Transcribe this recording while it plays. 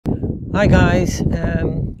Hi guys,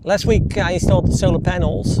 last week I installed the solar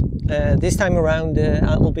panels. This time around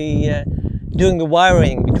I will be doing the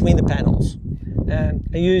wiring between the panels.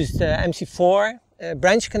 I used MC4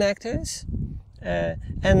 branch connectors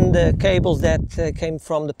and the cables that came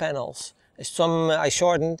from the panels. Some I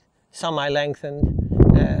shortened, some I lengthened,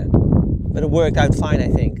 but it worked out fine I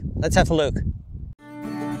think. Let's have a look.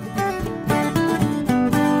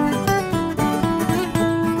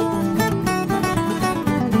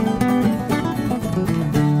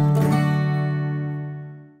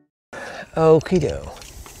 Okido.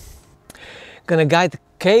 Gonna guide the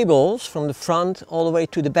cables from the front all the way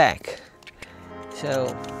to the back. So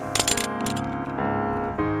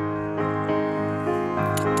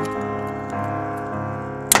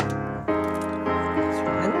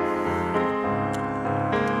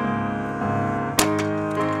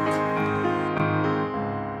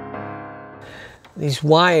these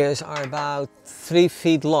wires are about 3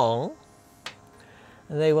 feet long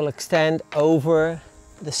and they will extend over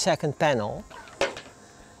the second panel.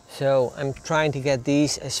 So I'm trying to get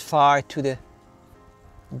these as far to the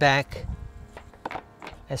back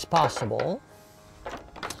as possible.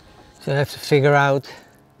 So I have to figure out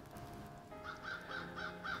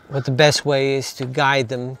what the best way is to guide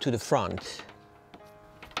them to the front.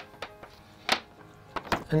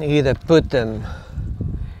 And either put them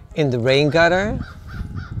in the rain gutter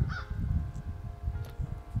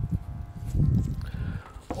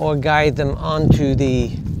or guide them onto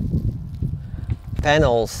the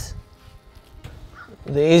panels.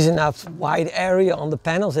 There is enough wide area on the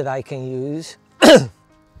panels that I can use.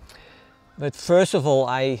 But first of all,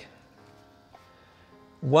 I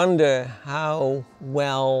wonder how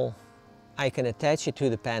well I can attach it to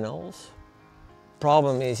the panels.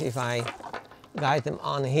 Problem is, if I guide them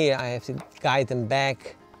on here, I have to guide them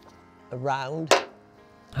back around.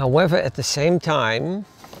 However, at the same time,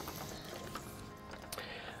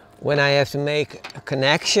 when I have to make a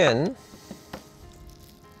connection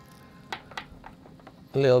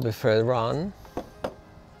a little bit further on,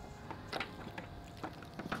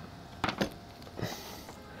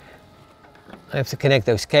 I have to connect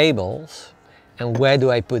those cables. And where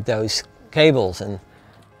do I put those cables? And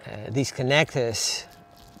these connectors,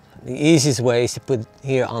 the easiest way is to put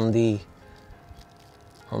here on these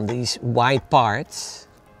white parts.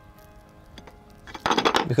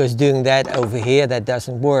 Because doing that over here, that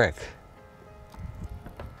doesn't work.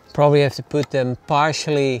 Probably have to put them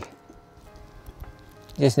partially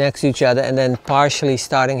just next to each other and then partially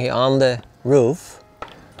starting here on the roof.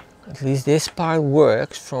 At least this part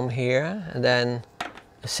works from here, and then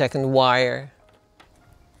a second wire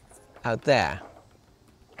out there.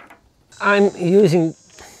 I'm using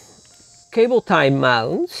cable tie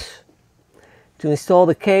mounts to install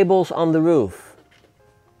the cables on the roof.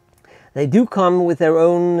 They do come with their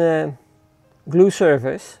own glue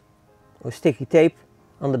surface or sticky tape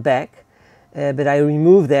on the back, but I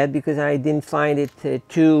removed that because I didn't find it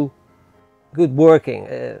too good working.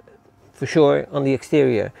 For sure on the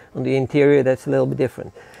exterior. On the interior that's a little bit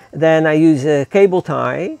different. Then I use a cable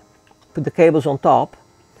tie, put the cables on top,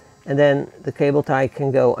 and then the cable tie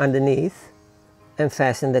can go underneath and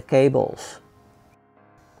fasten the cables.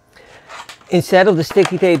 Instead of the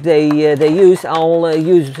sticky tape they use, I'll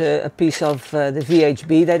use a piece of the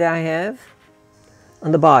VHB that I have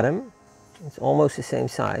on the bottom. It's almost the same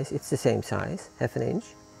size. It's the same size, half an inch,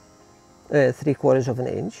 3/4 of an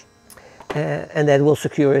inch, and that will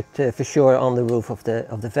secure it for sure on the roof of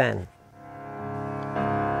the van.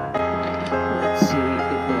 Let's see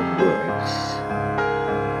if it works.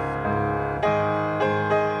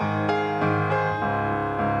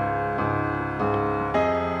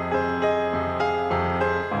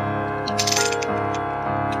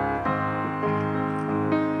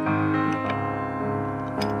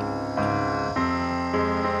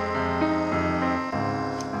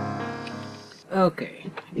 Okay,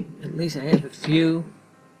 at least I have a few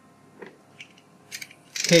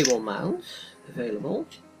cable mounts available.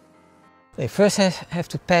 They first have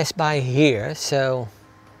to pass by here, so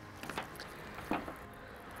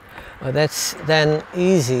well, that's then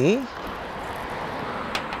easy.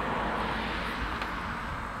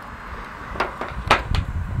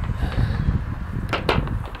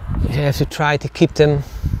 You have to try to keep them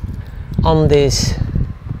on this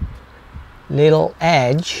little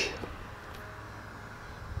edge.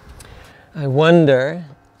 I wonder,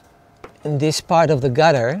 in this part of the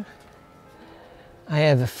gutter, I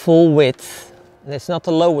have a full width. That's not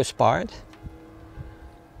the lowest part.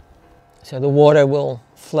 So the water will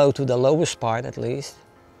flow to the lowest part at least.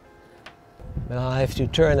 But I'll have to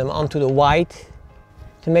turn them onto the white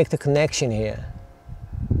to make the connection here.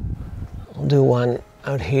 I'll do one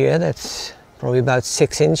out here, that's probably about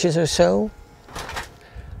 6 inches or so.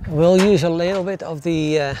 We'll use a little bit of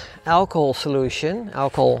the alcohol solution,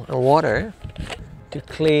 alcohol and water, to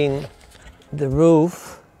clean the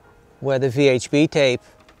roof where the VHB tape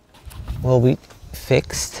will be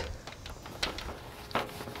fixed.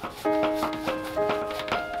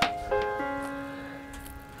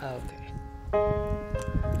 Okay,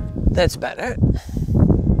 that's better.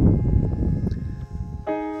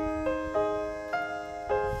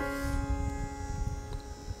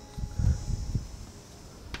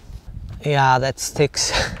 Yeah, that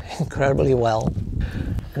sticks incredibly well.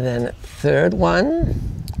 And then a third one,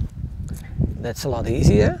 that's a lot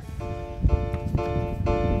easier.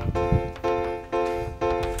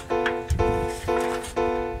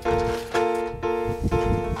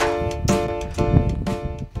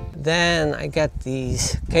 Then I get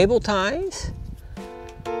these cable ties.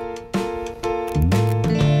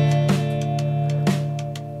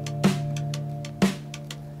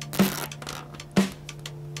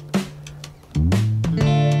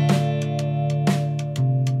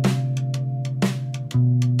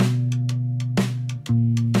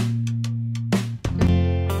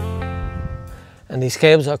 And these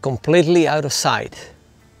cables are completely out of sight.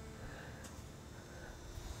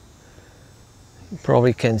 You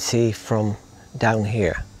probably can see from down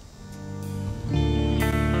here.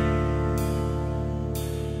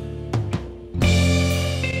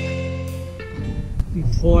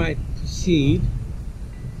 Before I proceed,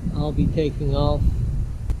 I'll be taking off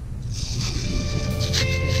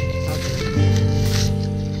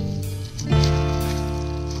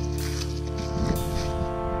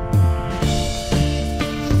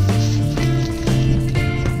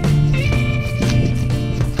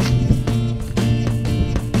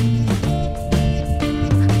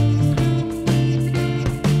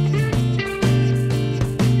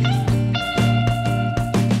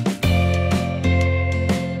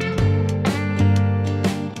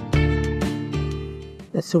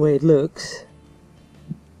That's the way it looks,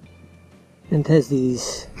 and it has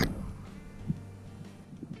these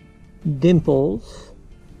dimples,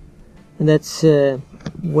 and that's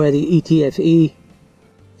where the ETFE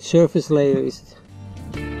surface layer is.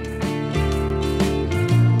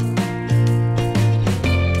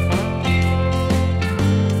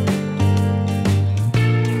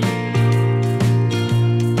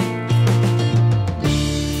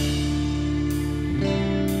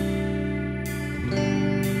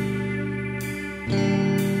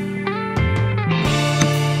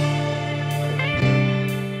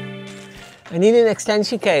 I need an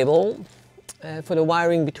extension cable for the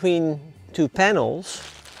wiring between two panels.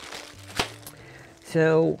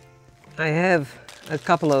 So I have a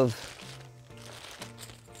couple of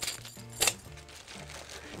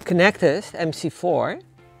connectors, MC4.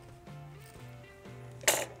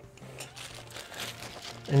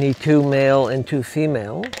 I need 2 male and 2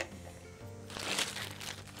 female.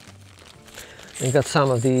 I got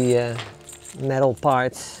some of the metal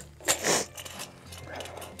parts.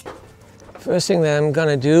 First thing that I'm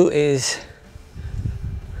gonna do is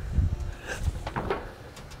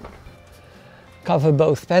cover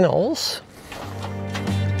both panels.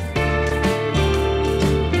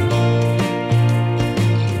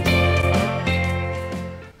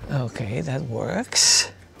 Okay, that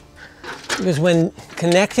works. Because when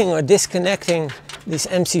connecting or disconnecting these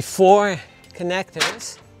MC4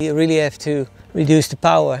 connectors, you really have to reduce the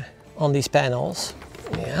power on these panels.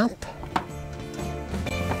 Yep.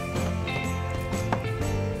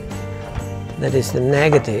 That is the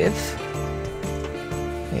negative.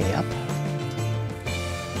 Yep.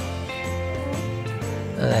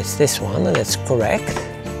 And that's this one, and that's correct.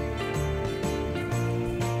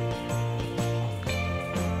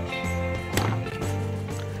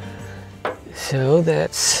 So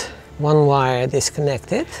that's one wire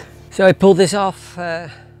disconnected. So I pulled this off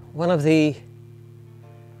one of the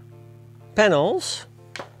panels.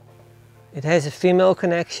 It has a female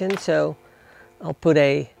connection, so I'll put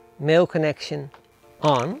a male connection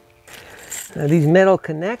on. Now these metal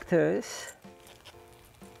connectors,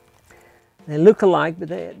 they look alike, but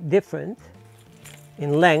they're different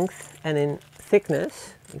in length and in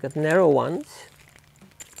thickness. You've got narrow ones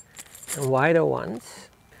and wider ones.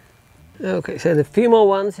 Okay, so the female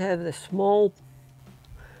ones have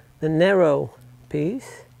the narrow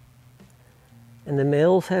piece, and the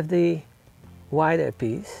males have the wider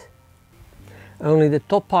piece. Only the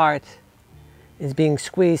top part is being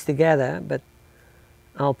squeezed together, but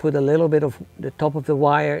I'll put a little bit of the top of the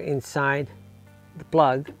wire inside the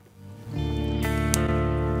plug.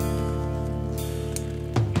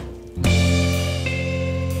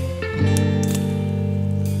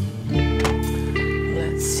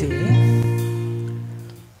 see.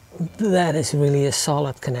 That is really a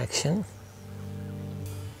solid connection.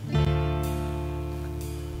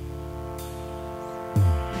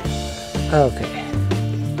 Okay.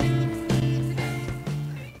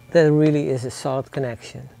 That really is a solid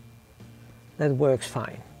connection. That works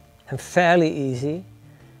fine and fairly easy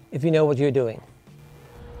if you know what you're doing.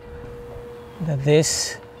 That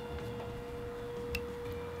this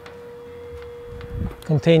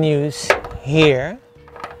continues here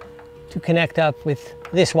to connect up with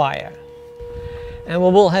this wire. And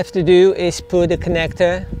what we'll have to do is put a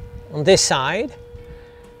connector on this side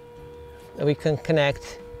that we can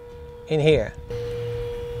connect in here.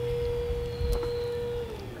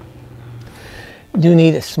 You do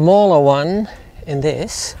need a smaller one in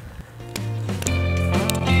this.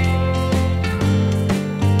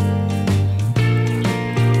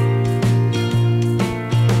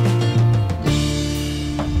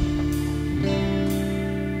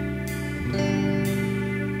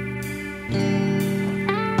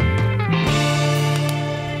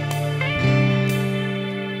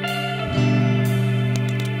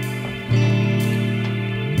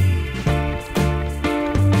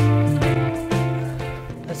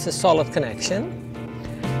 A solid connection.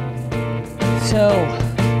 So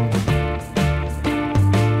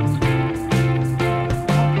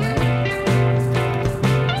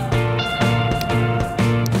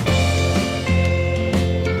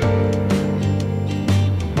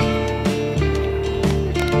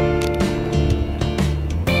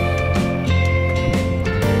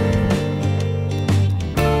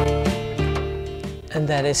and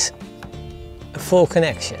that is a full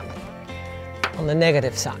connection on the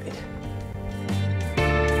negative side.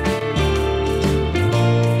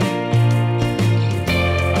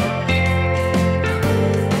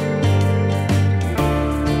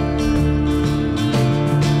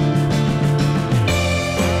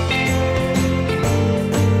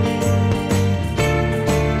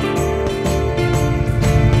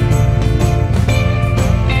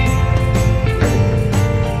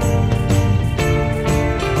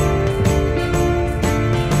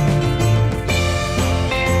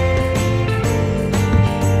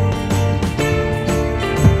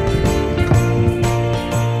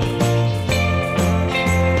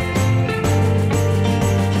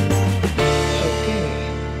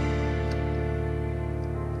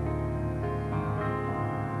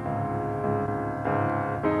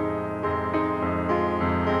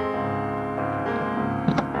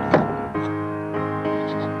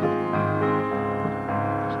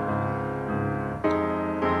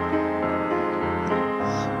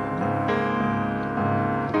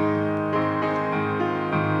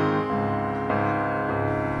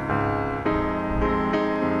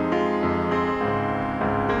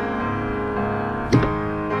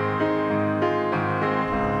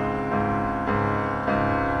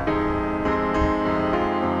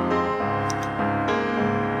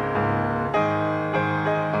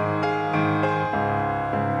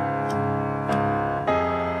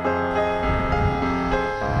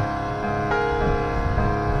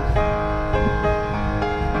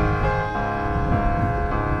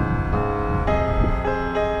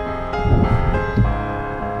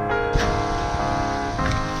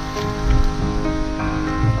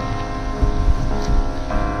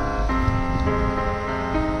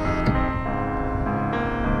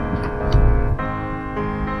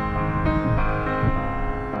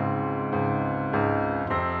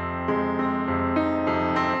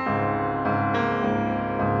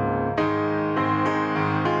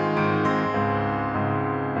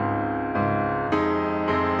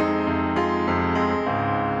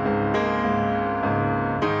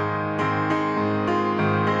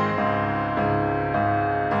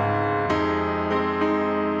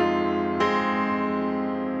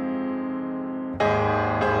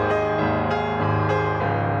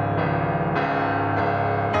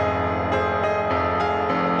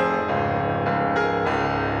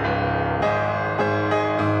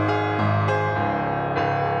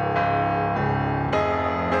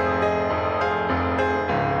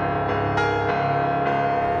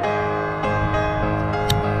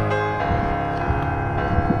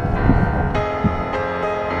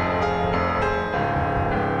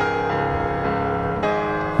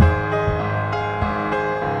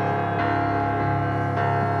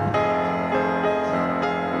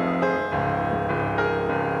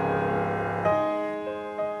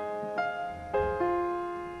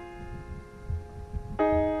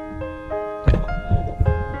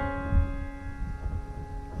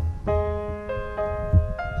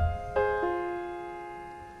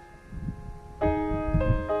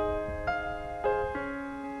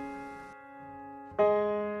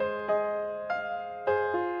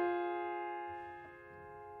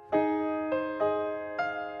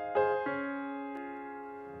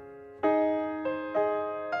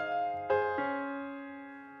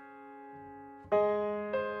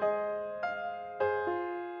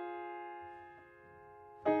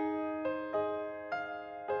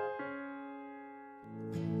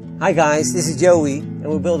 Hi guys, this is Joey and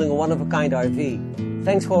we're building a one-of-a-kind RV.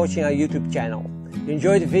 Thanks for watching our YouTube channel. If you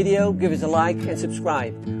enjoyed the video, give us a like and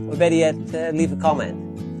subscribe. Or better yet, leave a comment.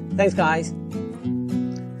 Thanks guys.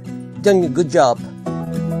 Done a good job.